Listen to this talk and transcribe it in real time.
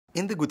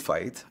In The Good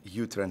Fight,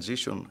 you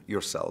transition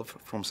yourself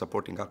from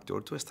supporting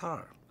actor to a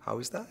star. How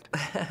is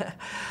that?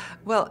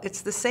 Well,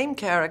 it's the same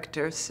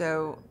character,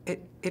 so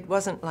it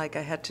wasn't like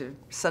I had to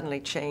suddenly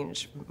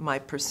change my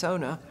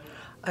persona.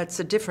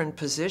 It's a different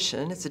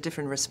position, it's a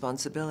different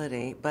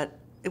responsibility, but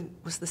it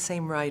was the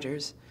same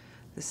writers,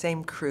 the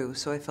same crew,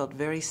 so I felt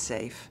very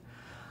safe.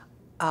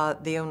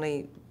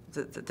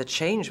 The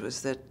change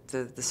was that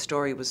the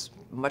story was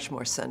much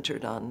more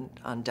centered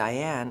on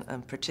Diane,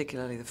 and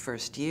particularly the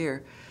first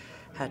year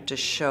had to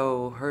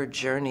show her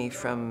journey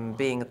from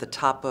being at the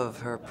top of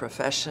her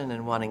profession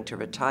and wanting to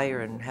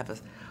retire and have a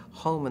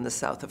home in the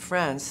south of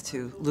France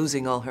to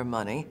losing all her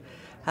money,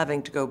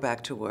 having to go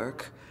back to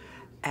work,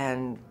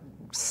 and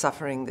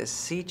suffering this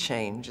sea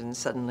change. And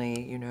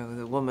suddenly, you know,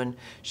 the woman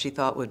she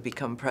thought would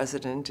become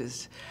president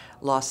has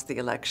lost the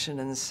election,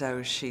 and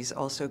so she's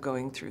also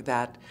going through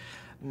that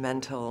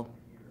mental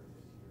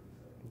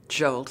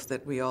jolt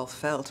that we all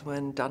felt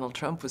when Donald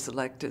Trump was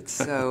elected.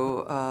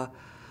 So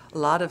a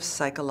lot of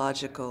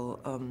psychological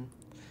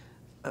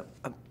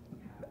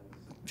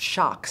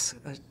shocks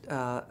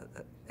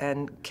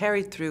and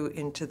carried through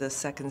into the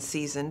second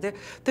season.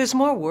 There's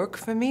more work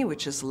for me,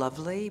 which is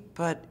lovely,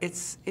 but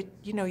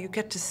you know, you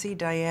get to see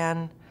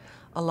Diane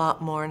a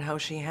lot more and how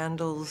she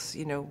handles,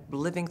 you know,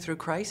 living through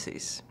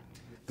crises.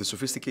 The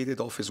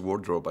sophisticated office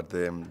wardrobe at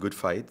The Good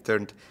Fight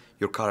turned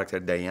your character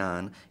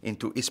Diane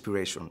into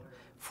inspiration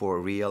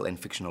for real and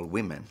fictional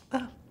women.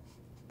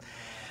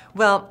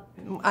 Well,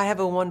 I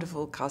have a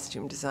wonderful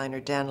costume designer.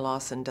 Dan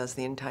Lawson does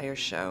the entire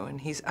show, and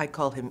I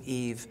call him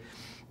Yves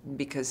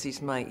because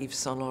he's my Yves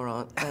Saint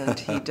Laurent, and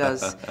he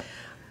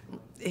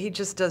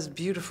just does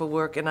beautiful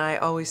work. And I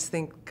always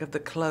think of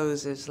the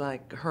clothes as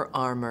like her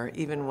armor.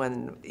 Even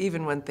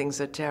when things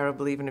are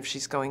terrible, even if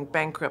she's going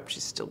bankrupt,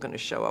 she's still going to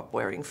show up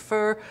wearing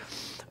fur,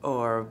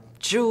 or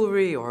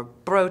jewelry, or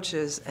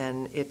brooches.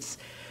 And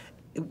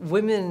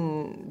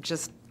women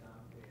just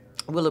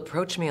will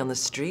approach me on the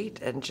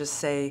street and just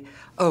say,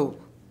 "Oh,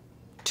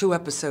 2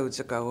 episodes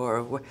ago,"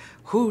 or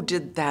who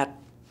did that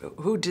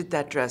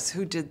dress?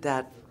 Who did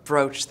that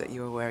brooch that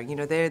you were wearing? You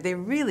know, they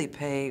really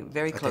pay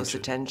very close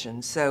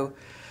attention. So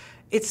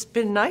it's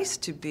been nice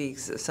to be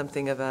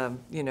something of a,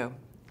 you know,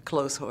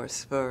 clothes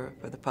horse for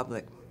the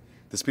public.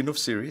 The spin-off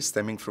series,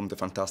 stemming from the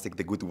fantastic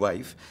The Good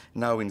Wife,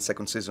 now in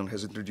second season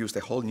has introduced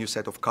a whole new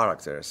set of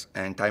characters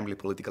and timely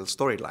political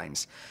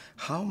storylines.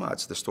 How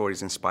much the story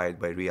is inspired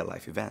by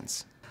real-life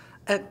events?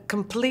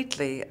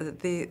 Completely.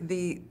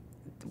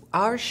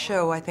 Our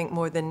show, I think,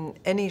 more than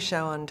any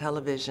show on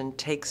television,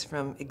 takes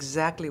from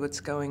exactly what's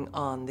going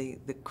on, the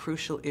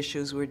crucial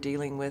issues we're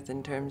dealing with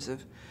in terms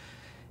of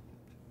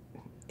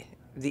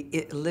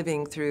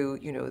living through,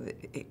 you know,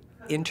 the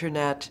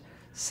internet,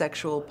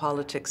 sexual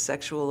politics,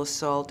 sexual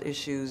assault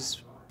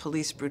issues,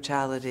 police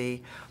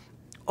brutality,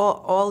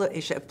 all the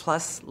issues,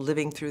 plus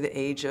living through the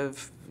age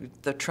of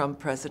the Trump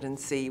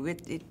presidency.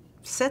 It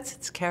sets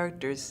its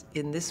characters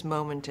in this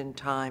moment in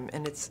time,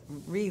 and it's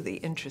really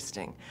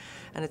interesting.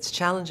 And it's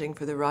challenging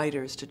for the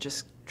writers to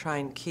just try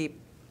and keep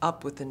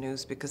up with the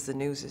news, because the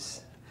news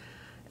is,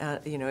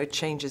 you know, it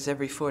changes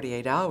every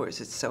 48 hours.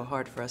 It's so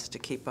hard for us to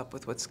keep up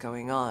with what's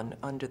going on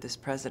under this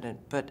president.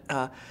 But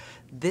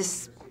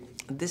this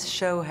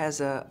show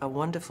has a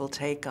wonderful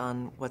take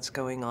on what's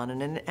going on,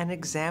 and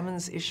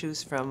examines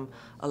issues from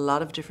a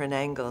lot of different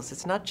angles.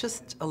 It's not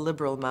just a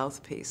liberal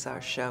mouthpiece,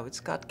 our show. It's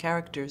got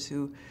characters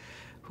who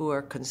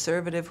are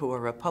conservative, who are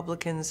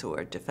Republicans, who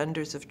are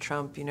defenders of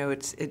Trump. You know,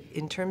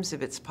 in terms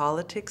of its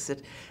politics,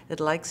 it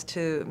likes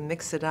to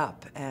mix it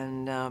up,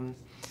 and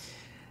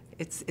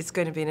it's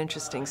going to be an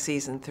interesting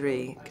season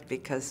 3,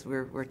 because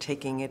we're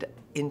taking it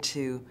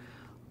into,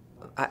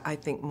 I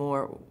think,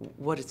 more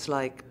what it's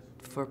like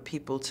for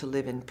people to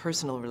live in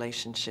personal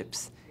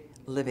relationships,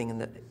 living in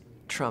the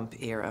Trump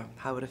era,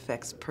 how it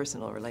affects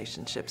personal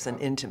relationships and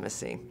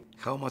intimacy.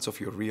 How much of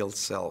your real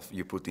self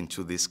you put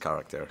into this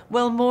character?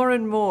 Well, more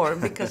and more,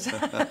 because I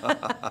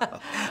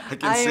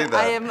can see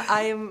that.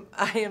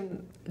 I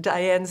am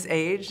Diane's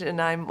age,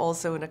 and I'm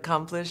also an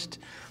accomplished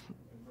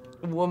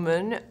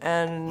woman,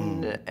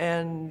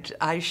 and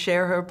I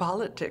share her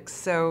politics.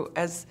 So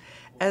as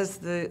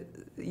the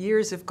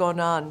years have gone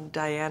on,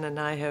 Diane and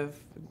I have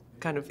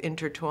kind of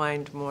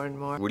intertwined more and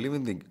more. We live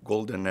in the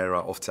golden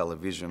era of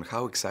television.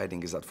 How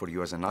exciting is that for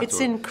you as an actor?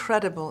 It's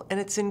incredible, and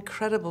it's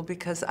incredible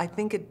because I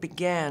think it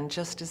began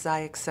just as I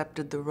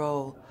accepted the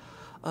role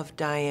of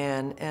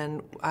Diane,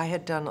 and I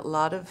had done a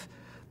lot of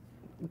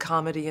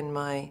comedy in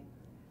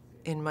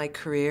my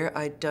career.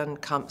 I'd done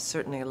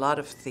certainly a lot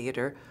of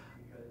theater,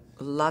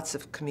 lots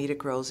of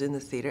comedic roles in the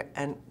theater,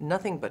 and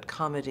nothing but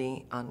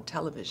comedy on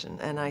television.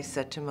 And I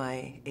said to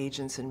my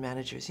agents and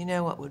managers, you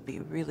know what would be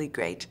really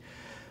great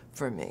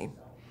for me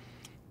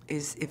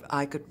is if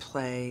I could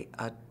play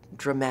a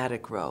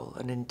dramatic role,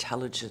 an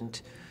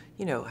intelligent,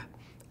 you know,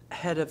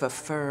 head of a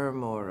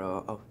firm or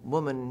a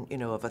woman, you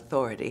know, of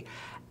authority.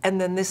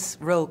 And then this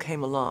role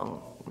came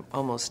along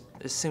almost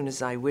as soon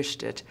as I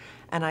wished it.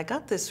 And I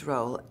got this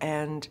role,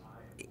 and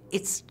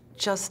it's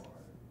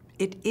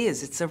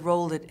a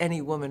role that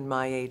any woman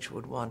my age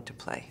would want to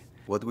play.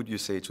 what would you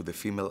say to the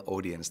female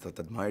audience that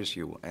admires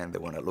you and they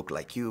want to look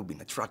like you,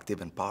 being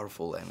attractive and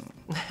powerful and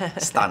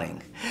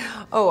stunning?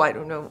 Oh, I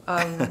don't know.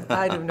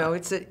 I don't know.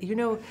 It's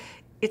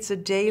a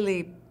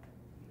daily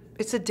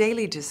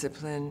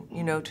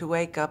discipline, to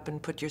wake up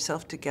and put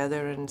yourself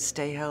together and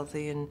stay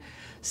healthy and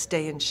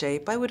stay in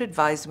shape. I would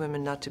advise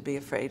women not to be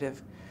afraid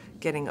of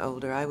getting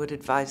older. I would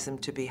advise them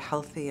to be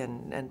healthy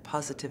and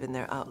positive in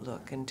their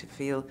outlook and to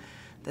feel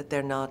that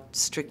they're not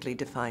strictly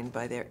defined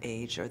by their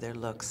age or their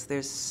looks.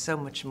 There's so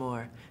much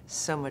more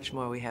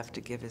we have to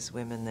give as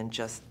women than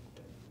just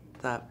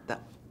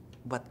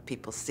what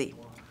people see.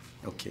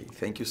 Okay,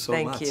 thank you so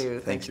Thank much.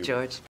 you. Thanks, George.